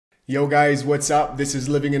Yo guys, what's up? This is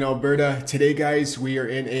Living in Alberta. Today guys, we are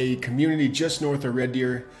in a community just north of Red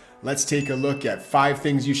Deer. Let's take a look at 5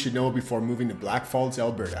 things you should know before moving to Blackfalds,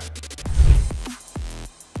 Alberta.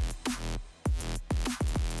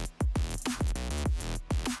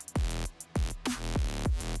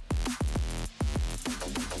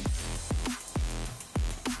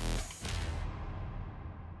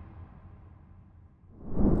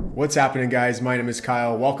 What's happening guys? My name is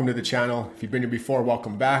Kyle. Welcome to the channel. If you've been here before,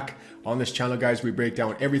 welcome back. On this channel guys, we break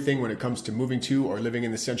down everything when it comes to moving to or living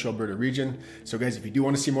in the central Alberta region. So guys, if you do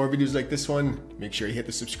want to see more videos like this one, make sure you hit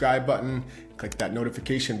the subscribe button, click that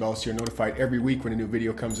notification bell so you're notified every week when a new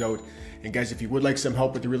video comes out. And guys, if you would like some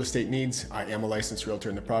help with the real estate needs, I am a licensed realtor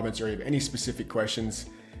in the province, or if you have any specific questions,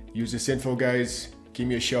 use this info guys. Give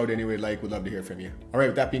me a shout any way you'd like, we'd love to hear from you. All right,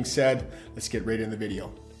 with that being said, let's get right in the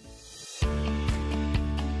video.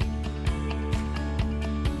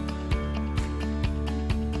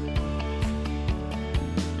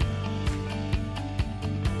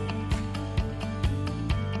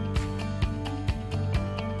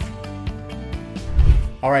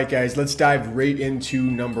 All right guys, let's dive right into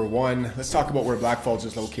number 1. Let's talk about where Blackfalds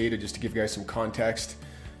is located, just to give you guys some context.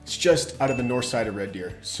 It's just out of the north side of Red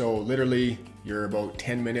Deer. So literally you're about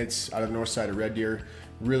 10 minutes out of the north side of Red Deer,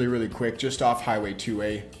 really quick, just off Highway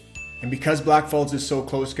 2A. And because Blackfalds is so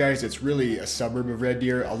close guys, it's really a suburb of Red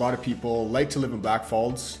Deer. A lot of people like to live in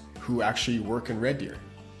Blackfalds who actually work in Red Deer.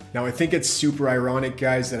 Now I think it's super ironic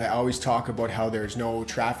guys that I always talk about how there's no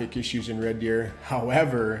traffic issues in Red Deer.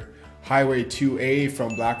 However, Highway 2A from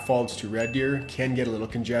Blackfalds to Red Deer can get a little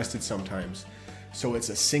congested sometimes. So it's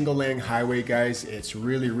a single lane highway guys. It's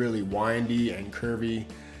really windy and curvy.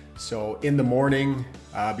 So in the morning,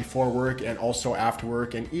 before work and also after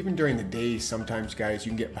work, and even during the day, sometimes guys, you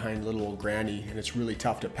can get behind little old granny and it's really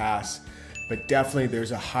tough to pass. But definitely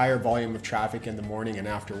there's a higher volume of traffic in the morning and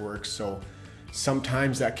after work. So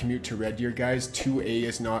sometimes that commute to Red Deer guys, 2A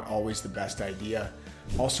is not always the best idea.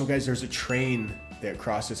 Also guys, there's a train that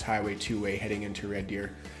crosses Highway 2A heading into Red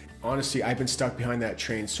Deer. Honestly, I've been stuck behind that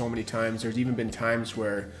train so many times. There's even been times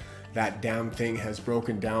where that damn thing has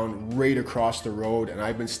broken down right across the road and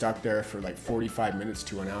I've been stuck there for like 45 minutes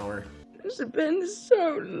to an hour. It's been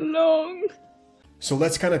so long. So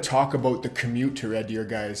let's kind of talk about the commute to Red Deer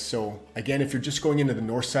guys. So again, if you're just going into the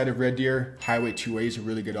north side of Red Deer, Highway 2A is a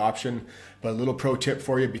really good option. But a little pro tip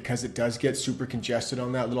for you, because it does get super congested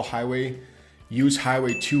on that little highway, use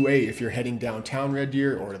Highway 2A if you're heading downtown Red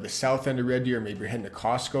Deer or to the south end of Red Deer, maybe you're heading to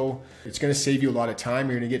Costco. It's gonna save you a lot of time.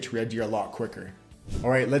 You're gonna get to Red Deer a lot quicker. All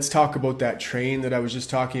right, let's talk about that train that I was just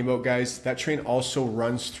talking about, guys. That train also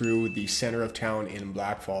runs through the center of town in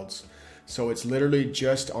Blackfalds. So it's literally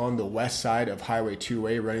just on the west side of Highway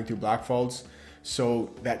 2A running through Blackfalds.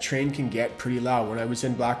 So that train can get pretty loud. When I was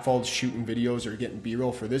in Blackfalds shooting videos or getting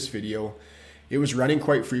B-roll for this video, it was running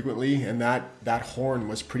quite frequently, and that horn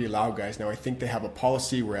was pretty loud, guys. Now, I think they have a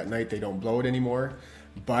policy where at night they don't blow it anymore,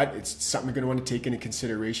 but it's something you're gonna wanna take into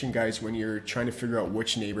consideration, guys, when you're trying to figure out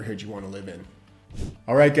which neighborhood you wanna live in.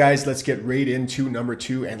 All right, guys, let's get right into number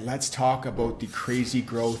 2, and let's talk about the crazy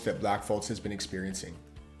growth that Blackfalds has been experiencing.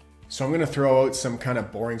 So I'm gonna throw out some kind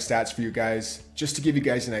of boring stats for you guys, just to give you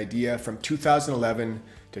guys an idea. From 2011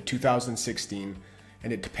 to 2016,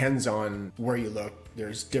 and it depends on where you look.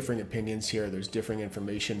 There's differing opinions here, there's differing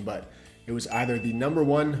information, but it was either the number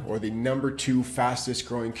 1 or the number 2 fastest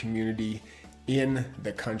growing community in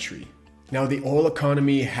the country. Now, the oil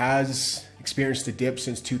economy has experienced a dip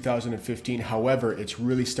since 2015. However, it's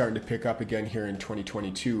really starting to pick up again here in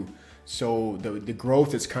 2022. So the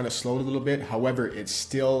growth is kind of slowed a little bit. However, it's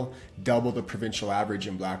still double the provincial average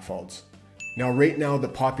in Blackfalds. Now, right now, the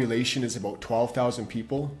population is about 12,000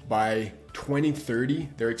 people. By 2030,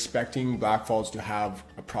 they're expecting Blackfalds to have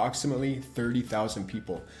approximately 30,000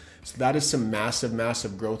 people. So that is some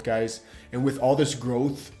massive growth, guys. And with all this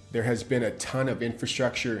growth, there has been a ton of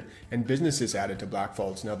infrastructure and businesses added to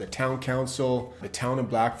Blackfalds. Now, the town council, the town of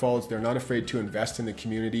Blackfalds, they're not afraid to invest in the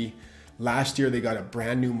community. Last year, they got a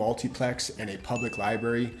brand new multiplex and a public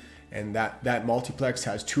library. And that multiplex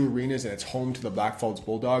has 2 arenas and it's home to the Blackfalds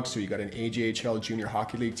Bulldogs. So you got an AJHL junior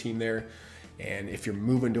hockey league team there. And if you're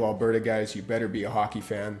moving to Alberta, guys, you better be a hockey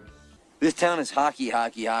fan. This town is hockey,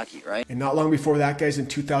 right? And not long before that, guys, in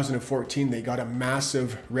 2014, they got a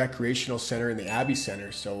massive recreational center in the Abbey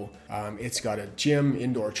Center. So it's got a gym,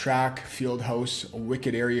 indoor track, field house, a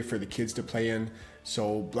wicked area for the kids to play in.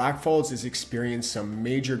 So Blackfalds has experienced some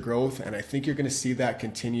major growth, and I think you're gonna see that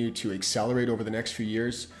continue to accelerate over the next few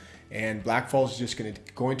years. And Blackfalds is just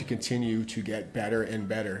going to continue to get better and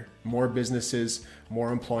better. More businesses,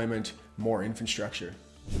 more employment, more infrastructure.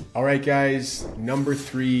 All right, guys, number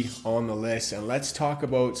 3 on the list, and let's talk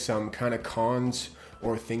about some kind of cons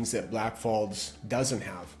or things that Blackfalds doesn't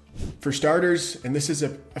have. For starters, and this is a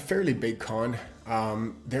fairly big con,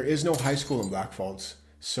 there is no high school in Blackfalds.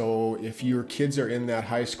 So if your kids are in that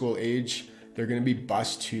high school age, they're going to be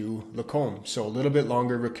bused to Lacombe. So a little bit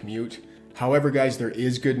longer of a commute. However, guys, there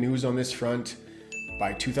is good news on this front.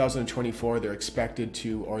 By 2024, they're expected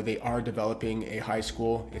to, or they are developing a high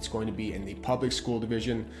school. It's going to be in the public school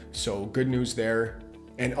division. So good news there.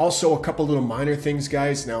 And also a couple little minor things,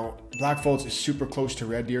 guys. Now, Blackfalds is super close to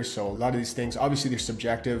Red Deer. So a lot of these things, obviously they're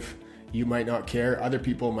subjective. You might not care. Other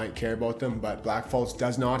people might care about them, but Blackfalds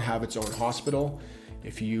does not have its own hospital.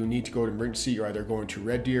 If you need to go to emergency, you're either going to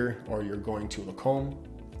Red Deer or you're going to Lacombe.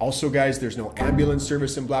 Also, guys, there's no ambulance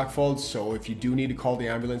service in Blackfalds, so if you do need to call the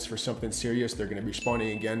ambulance for something serious, they're going to be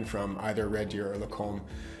responding again from either Red Deer or Lacombe.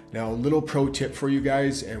 Now, a little pro tip for you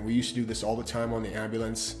guys, and we used to do this all the time on the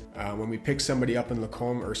ambulance. When we pick somebody up in in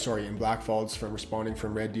Blackfalds from responding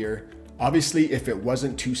from Red Deer, obviously, if it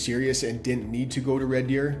wasn't too serious and didn't need to go to Red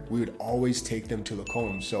Deer, we would always take them to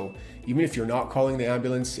Lacombe. So even if you're not calling the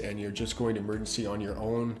ambulance and you're just going to emergency on your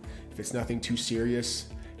own, if it's nothing too serious,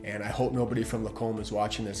 and I hope nobody from Lacombe is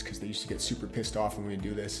watching this because they used to get super pissed off when we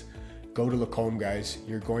do this, go to Lacombe, guys.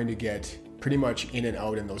 You're going to get pretty much in and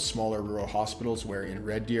out in those smaller rural hospitals, where in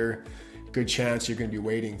Red Deer, good chance you're going to be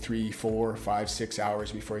waiting 3, 4, 5, 6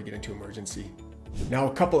 hours before you get into emergency. Now,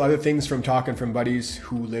 a couple other things from talking from buddies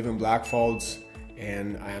who live in Blackfalds,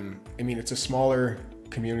 and I mean, it's a smaller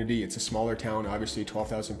community, it's a smaller town, obviously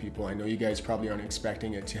 12,000 people. I know you guys probably aren't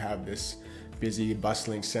expecting it to have this busy,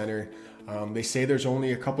 bustling center. They say there's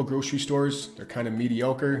only a couple grocery stores. They're kind of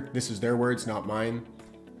mediocre. This is their words, not mine.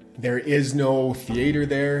 There is no theater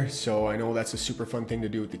there, so I know that's a super fun thing to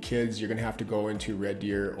do with the kids. You're gonna have to go into Red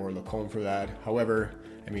Deer or Lacombe for that. However,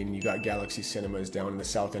 I mean, you got Galaxy Cinemas down in the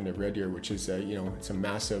south end of Red Deer, which is it's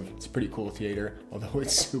a pretty cool theater, although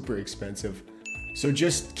it's super expensive. So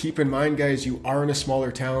just keep in mind, guys, you are in a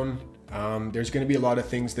smaller town. There's gonna be a lot of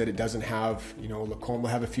things that it doesn't have. Lacombe will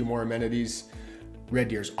have a few more amenities. Red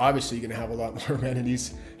Deer's obviously going to have a lot more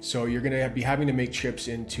amenities, so you're going to be having to make trips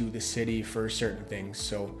into the city for certain things.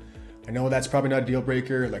 So I know that's probably not a deal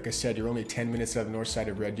breaker. Like I said, you're only 10 minutes out of the north side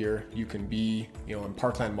of Red Deer. You can be, in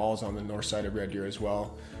Parkland Malls on the north side of Red Deer as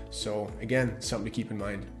well. So again, something to keep in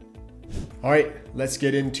mind. All right, let's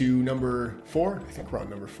get into number 4. I think we're on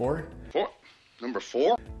number 4. Number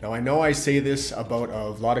 4? Now, I know I say this about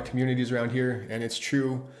a lot of communities around here, and it's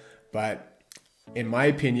true, but in my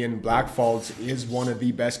opinion, Blackfalds is one of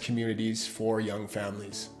the best communities for young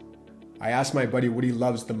families. I asked my buddy what he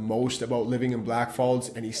loves the most about living in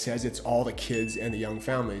Blackfalds, and he says it's all the kids and the young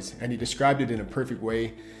families. And he described it in a perfect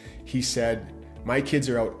way. He said, my kids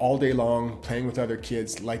are out all day long playing with other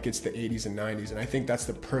kids like it's the 80s and 90s. And I think that's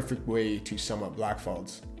the perfect way to sum up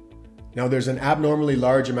Blackfalds. Now, there's an abnormally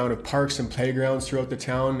large amount of parks and playgrounds throughout the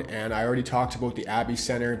town, and I already talked about the Abbey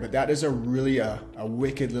Center, but that is a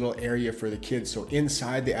wicked little area for the kids. So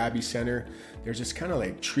inside the Abbey Center, there's this kind of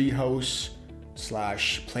like treehouse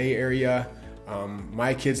 / play area.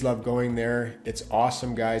 My kids love going there. It's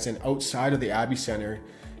awesome, guys. And outside of the Abbey Center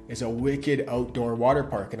is a wicked outdoor water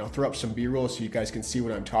park, and I'll throw up some B-roll so you guys can see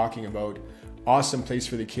what I'm talking about. Awesome place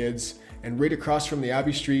for the kids. And right across from the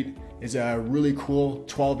Abbey Street is a really cool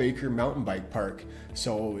 12-acre mountain bike park.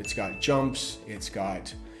 So it's got jumps, it's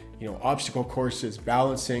got, obstacle courses,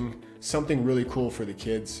 balancing, something really cool for the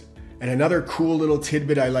kids. And another cool little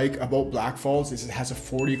tidbit I like about Blackfalds is it has a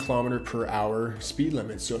 40km/h speed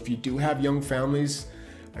limit. So if you do have young families,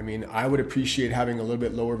 I would appreciate having a little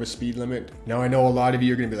bit lower of a speed limit. Now, I know a lot of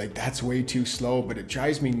you are gonna be like, that's way too slow, but it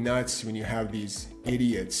drives me nuts when you have these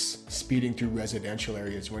idiots speeding through residential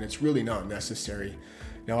areas when it's really not necessary.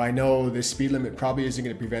 Now, I know the speed limit probably isn't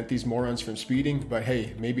gonna prevent these morons from speeding, but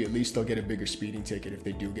hey, maybe at least they'll get a bigger speeding ticket if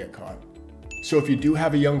they do get caught. So if you do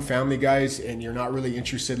have a young family, guys, and you're not really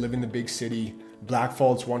interested in living in the big city,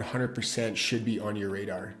 Blackfalds 100% should be on your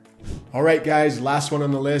radar. All right, guys, last one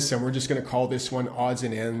on the list, and we're just gonna call this one odds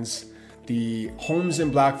and ends. The homes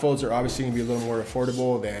in Blackfalds are obviously gonna be a little more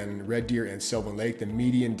affordable than Red Deer and Sylvan Lake. The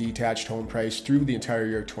median detached home price through the entire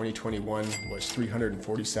year of 2021 was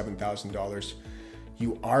 $347,000.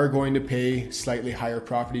 You are going to pay slightly higher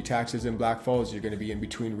property taxes in Blackfalds. You're gonna be in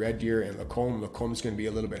between Red Deer and Lacombe. Lacombe's gonna be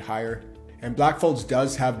a little bit higher. And Blackfalds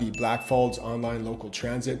does have the Blackfalds Online Local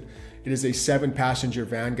Transit. It is a 7-passenger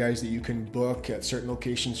van, guys, that you can book at certain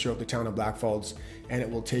locations throughout the town of Blackfalds, and it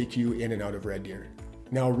will take you in and out of Red Deer.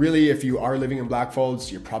 Now, really, if you are living in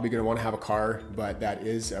Blackfalds, you're probably gonna wanna have a car, but that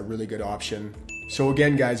is a really good option. So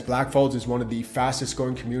again, guys, Blackfalds is one of the fastest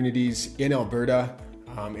growing communities in Alberta.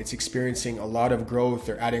 It's experiencing a lot of growth.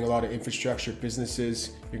 They're adding a lot of infrastructure,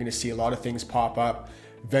 businesses. You're gonna see a lot of things pop up.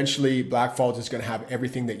 Eventually, Blackfalds is gonna have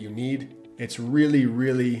everything that you need. It's really,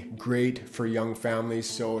 really great for young families.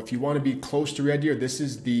 So if you wanna be close to Red Deer, this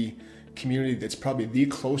is the community that's probably the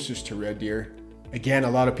closest to Red Deer. Again, a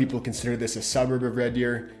lot of people consider this a suburb of Red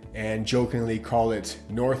Deer and jokingly call it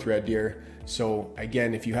North Red Deer. So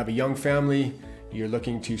again, if you have a young family, you're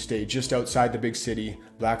looking to stay just outside the big city,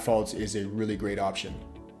 Blackfalds is a really great option.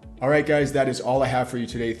 All right, guys, that is all I have for you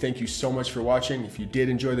today. Thank you so much for watching. If you did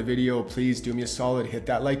enjoy the video, please do me a solid, hit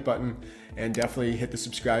that like button, and definitely hit the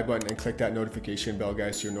subscribe button and click that notification bell,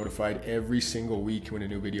 guys, so you're notified every single week when a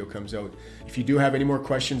new video comes out. If you do have any more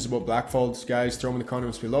questions about Blackfalds, guys, throw them in the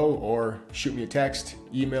comments below or shoot me a text,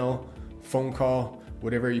 email, phone call,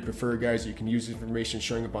 whatever you prefer, guys. You can use the information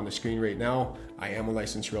showing up on the screen right now. I am a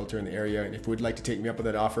licensed realtor in the area, and if you would like to take me up with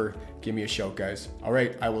that offer, give me a shout, guys. All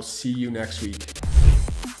right, I will see you next week.